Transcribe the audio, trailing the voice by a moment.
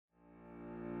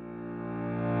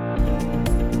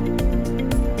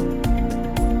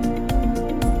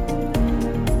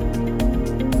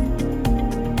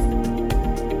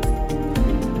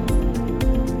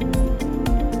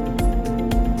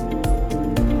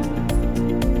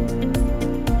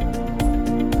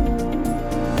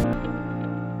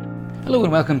Hello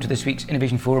and welcome to this week's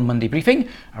Innovation Forum Monday briefing,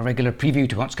 a regular preview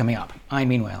to what's coming up. I'm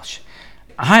Ian Welsh.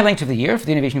 A highlight of the year for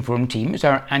the Innovation Forum team is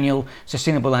our annual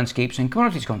Sustainable Landscapes and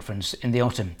Commodities Conference in the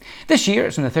autumn. This year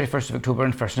it's on the 31st of October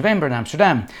and 1st November in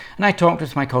Amsterdam, and I talked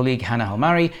with my colleague Hannah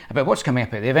Halmari about what's coming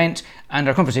up at the event, and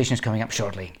our conversation is coming up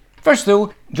shortly. First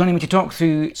though, joining me to talk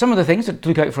through some of the things to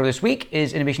look out for this week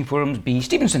is Innovation Forum's Bea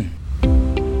Stevenson.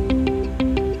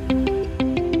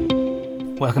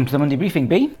 Welcome to the Monday briefing,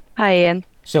 Bea. Hi Ian.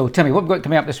 So tell me, what we've got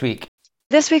coming up this week?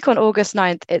 This week on August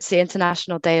 9th, it's the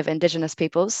International Day of Indigenous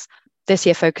Peoples, this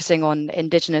year focusing on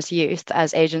Indigenous youth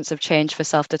as agents of change for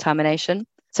self-determination.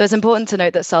 So it's important to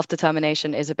note that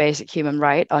self-determination is a basic human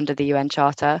right under the UN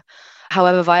Charter.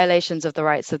 However, violations of the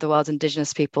rights of the world's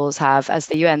Indigenous peoples have, as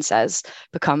the UN says,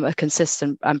 become a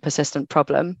consistent and persistent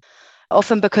problem,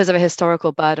 often because of a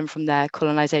historical burden from their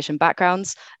colonization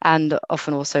backgrounds, and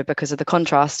often also because of the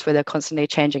contrast with a constantly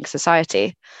changing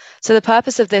society. So the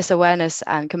purpose of this awareness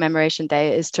and commemoration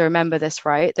day is to remember this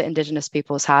right that Indigenous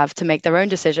peoples have to make their own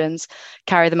decisions,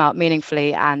 carry them out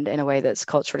meaningfully and in a way that's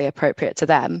culturally appropriate to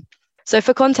them. So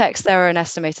for context, there are an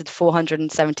estimated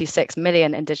 476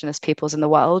 million Indigenous peoples in the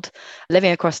world,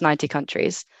 living across 90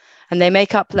 countries. And they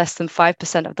make up less than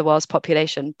 5% of the world's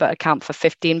population, but account for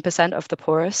 15% of the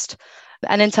poorest.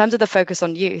 And in terms of the focus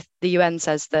on youth, the UN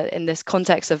says that in this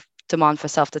context of demand for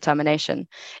self-determination,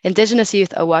 Indigenous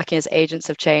youth are working as agents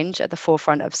of change at the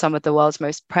forefront of some of the world's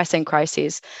most pressing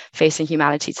crises facing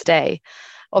humanity today.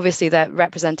 Obviously, their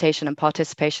representation and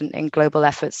participation in global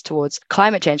efforts towards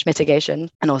climate change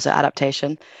mitigation and also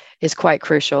adaptation is quite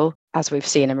crucial, as we've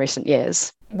seen in recent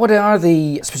years. What are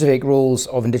the specific roles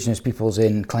of Indigenous peoples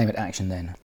in climate action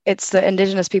then? It's that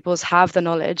Indigenous peoples have the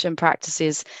knowledge and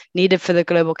practices needed for the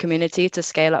global community to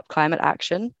scale up climate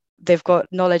action. They've got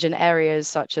knowledge in areas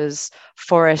such as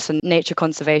forest and nature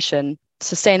conservation,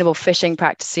 sustainable fishing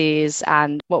practices,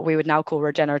 and what we would now call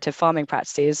regenerative farming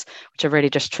practices, which are really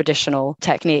just traditional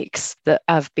techniques that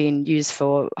have been used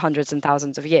for hundreds and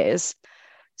thousands of years.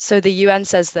 So the UN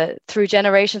says that through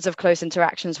generations of close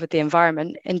interactions with the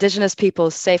environment, Indigenous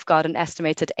peoples safeguard an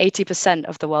estimated 80%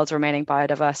 of the world's remaining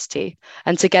biodiversity.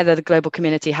 And together, the global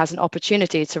community has an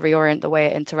opportunity to reorient the way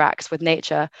it interacts with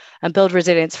nature and build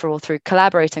resilience for all through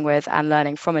collaborating with and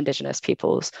learning from Indigenous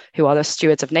peoples who are the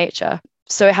stewards of nature.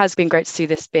 So it has been great to see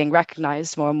this being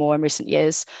recognised more and more in recent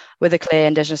years, with a clear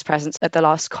Indigenous presence at the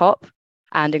last COP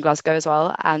and in Glasgow as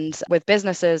well, and with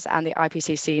businesses and the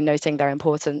IPCC noting their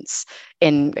importance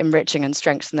in enriching and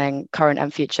strengthening current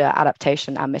and future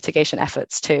adaptation and mitigation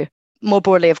efforts too. More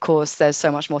broadly, of course, there's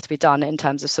so much more to be done in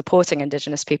terms of supporting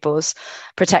Indigenous peoples,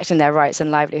 protecting their rights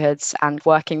and livelihoods, and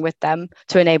working with them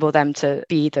to enable them to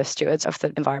be the stewards of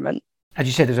the environment. As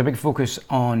you said, there's a big focus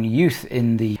on youth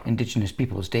in the Indigenous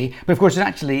Peoples Day, but of course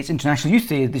it's International Youth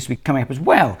Day this week coming up as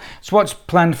well. So what's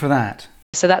planned for that?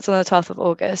 So that's on the 12th of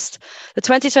August. The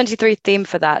 2023 theme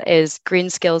for that is Green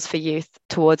Skills for Youth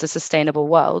Towards a Sustainable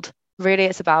World. Really,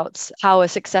 it's about how a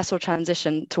successful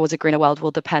transition towards a greener world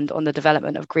will depend on the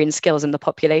development of green skills in the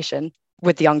population,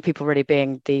 with the young people really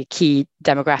being the key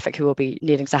demographic who will be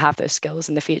needing to have those skills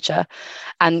in the future.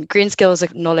 And green skills are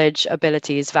knowledge,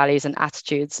 abilities, values, and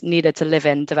attitudes needed to live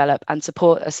in, develop, and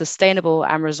support a sustainable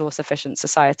and resource-efficient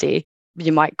society.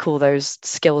 You might call those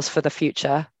skills for the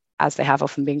future, as they have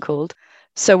often been called.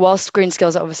 So whilst green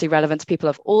skills are obviously relevant to people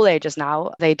of all ages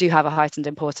now, they do have a heightened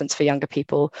importance for younger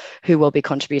people who will be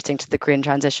contributing to the green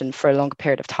transition for a longer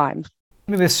period of time.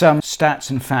 Maybe with some stats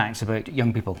and facts about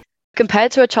young people.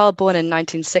 Compared to a child born in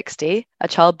 1960, a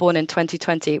child born in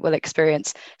 2020 will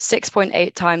experience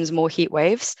 6.8 times more heat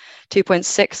waves,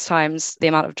 2.6 times the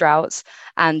amount of droughts,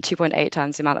 and 2.8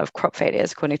 times the amount of crop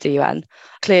failures, according to the UN,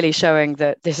 clearly showing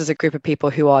that this is a group of people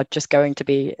who are just going to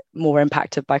be more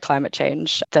impacted by climate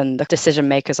change than the decision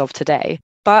makers of today.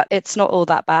 But it's not all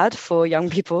that bad for young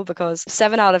people, because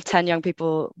 7 out of 10 young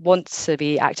people want to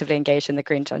be actively engaged in the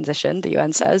green transition, the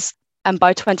UN says. And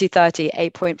by 2030,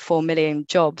 8.4 million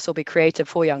jobs will be created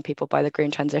for young people by the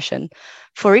green transition.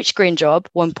 For each green job,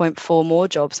 1.4 more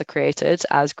jobs are created,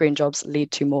 as green jobs lead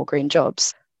to more green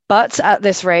jobs. But at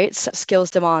this rate,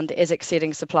 skills demand is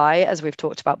exceeding supply, as we've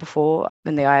talked about before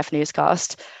in the IF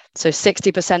newscast. So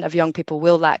 60% of young people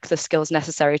will lack the skills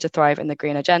necessary to thrive in the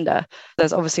green agenda.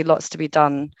 There's obviously lots to be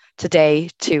done today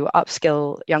to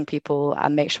upskill young people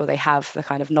and make sure they have the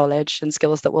kind of knowledge and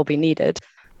skills that will be needed.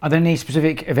 Are there any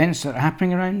specific events that are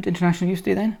happening around International Youth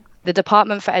Day then? The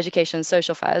Department for Education and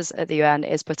Social Affairs at the UN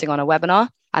is putting on a webinar,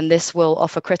 and this will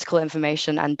offer critical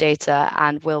information and data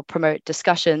and will promote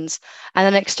discussions and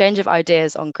an exchange of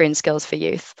ideas on green skills for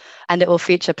youth. And it will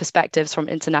feature perspectives from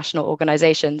international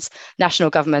organizations, national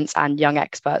governments, and young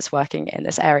experts working in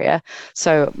this area.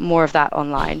 So more of that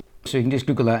online. So you can just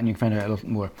Google that and you can find out a little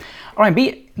more. All right,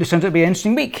 B, this sounds like to be an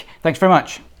interesting week. Thanks very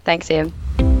much. Thanks, Ian.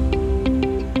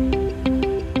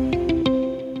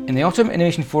 In the autumn,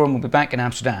 Innovation Forum will be back in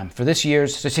Amsterdam for this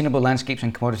year's Sustainable Landscapes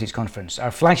and Commodities Conference,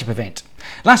 our flagship event.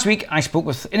 Last week, I spoke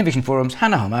with Innovation Forum's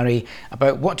Hannah Halmari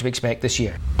about what to expect this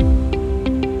year.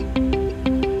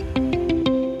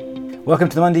 Welcome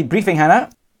to the Monday briefing,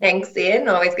 Hannah. Thanks, Ian.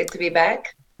 Always good to be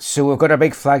back. So we've got our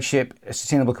big flagship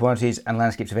Sustainable Commodities and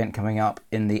Landscapes event coming up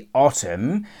in the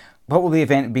autumn. What will the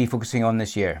event be focusing on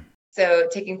this year? So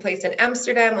taking place in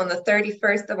Amsterdam on the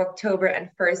 31st of October and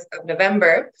 1st of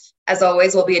November. As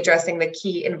always, we'll be addressing the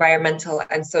key environmental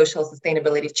and social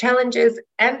sustainability challenges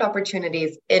and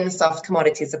opportunities in soft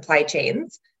commodity supply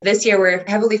chains. This year, we're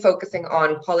heavily focusing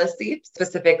on policy.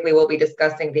 Specifically, we'll be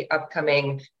discussing the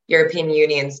upcoming European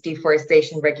Union's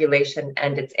deforestation regulation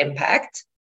and its impact.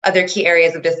 Other key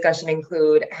areas of discussion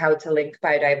include how to link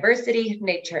biodiversity,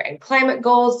 nature, and climate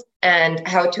goals, and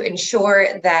how to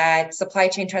ensure that supply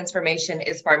chain transformation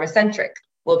is farmer-centric.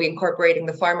 We'll be incorporating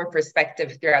the farmer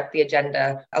perspective throughout the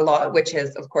agenda a lot, which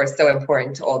is, of course, so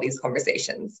important to all these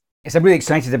conversations. Yes, I'm really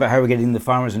excited about how we're getting the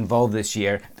farmers involved this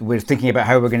year. We're thinking about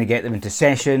how we're going to get them into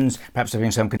sessions, perhaps having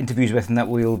some interviews with them that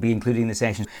we'll be including in the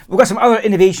sessions. We've got some other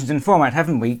innovations in format,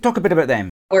 haven't we? Talk a bit about them.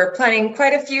 We're planning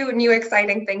quite a few new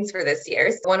exciting things for this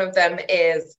year. One of them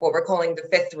is what we're calling the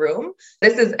Fifth Room.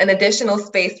 This is an additional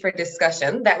space for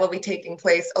discussion that will be taking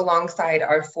place alongside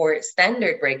our 4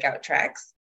 standard breakout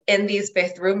tracks. In these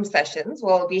Fifth Room sessions,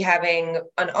 we'll be having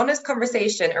an honest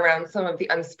conversation around some of the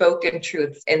unspoken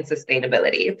truths in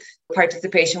sustainability.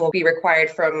 Participation will be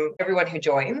required from everyone who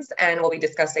joins, and we'll be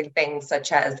discussing things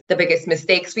such as the biggest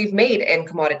mistakes we've made in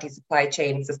commodity supply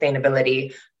chain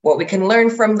sustainability, what we can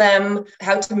learn from them,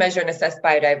 how to measure and assess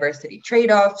biodiversity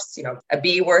trade-offs, a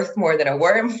bee worth more than a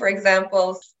worm, for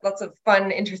example. Lots of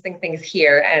fun, interesting things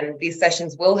here. And these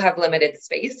sessions will have limited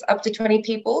space, up to 20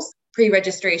 people.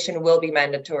 Pre-registration will be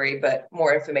mandatory, but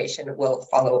more information will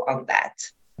follow on that.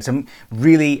 Some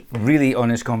really, really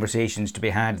honest conversations to be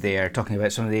had there, talking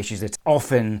about some of the issues that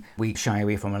often we shy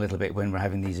away from a little bit when we're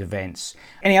having these events.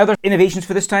 Any other innovations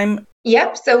for this time?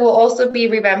 Yep, so we'll also be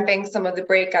revamping some of the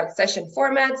breakout session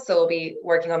formats. So we'll be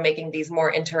working on making these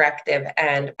more interactive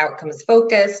and outcomes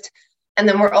focused. And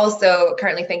then we're also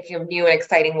currently thinking of new and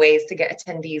exciting ways to get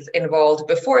attendees involved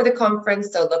before the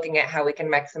conference. So looking at how we can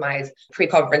maximize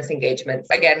pre-conference engagements.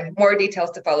 Again, more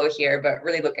details to follow here, but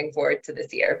really looking forward to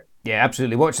this year. Yeah,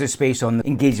 absolutely. Watch this space on the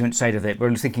engagement side of it.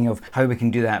 We're thinking of how we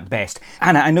can do that best.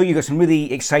 Hannah, I know you've got some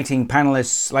really exciting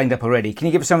panelists lined up already. Can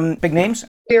you give us some big names?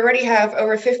 We already have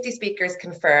over 50 speakers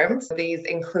confirmed. These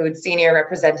include senior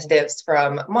representatives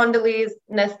from Mondelez,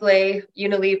 Nestle,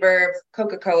 Unilever,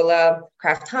 Coca-Cola,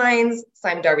 Kraft Heinz,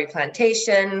 Sime Darby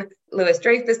Plantation, Louis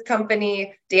Dreyfus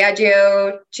Company,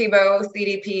 Diageo, Chibo,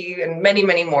 CDP, and many,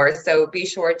 many more. So be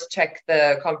sure to check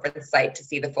the conference site to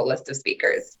see the full list of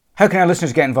speakers. How can our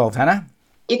listeners get involved, Hannah?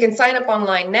 You can sign up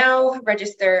online now,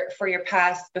 register for your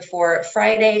pass before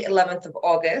Friday, 11th of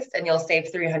August, and you'll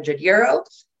save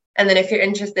 €300. And then if you're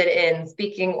interested in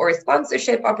speaking or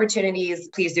sponsorship opportunities,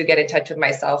 please do get in touch with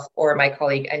myself or my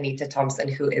colleague, Anita Thompson,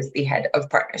 who is the head of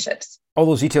partnerships. All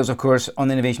those details, of course, on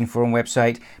the Innovation Forum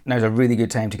website. Now's a really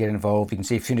good time to get involved. You can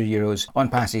save €300 on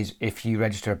passes if you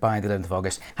register by the 11th of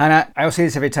August. Hannah, I will say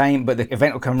this every time, but the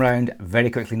event will come round very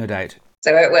quickly, no doubt.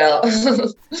 So it will.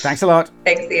 Thanks a lot.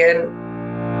 Thanks, Ian.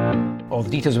 All the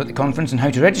details about the conference and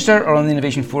how to register are on the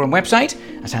Innovation Forum website.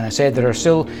 As Hannah said, there are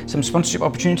still some sponsorship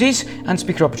opportunities and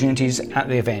speaker opportunities at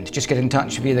the event. Just get in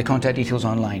touch via the contact details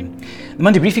online. The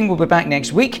Monday briefing will be back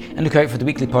next week, and look out for the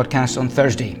weekly podcast on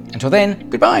Thursday. Until then,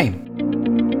 goodbye.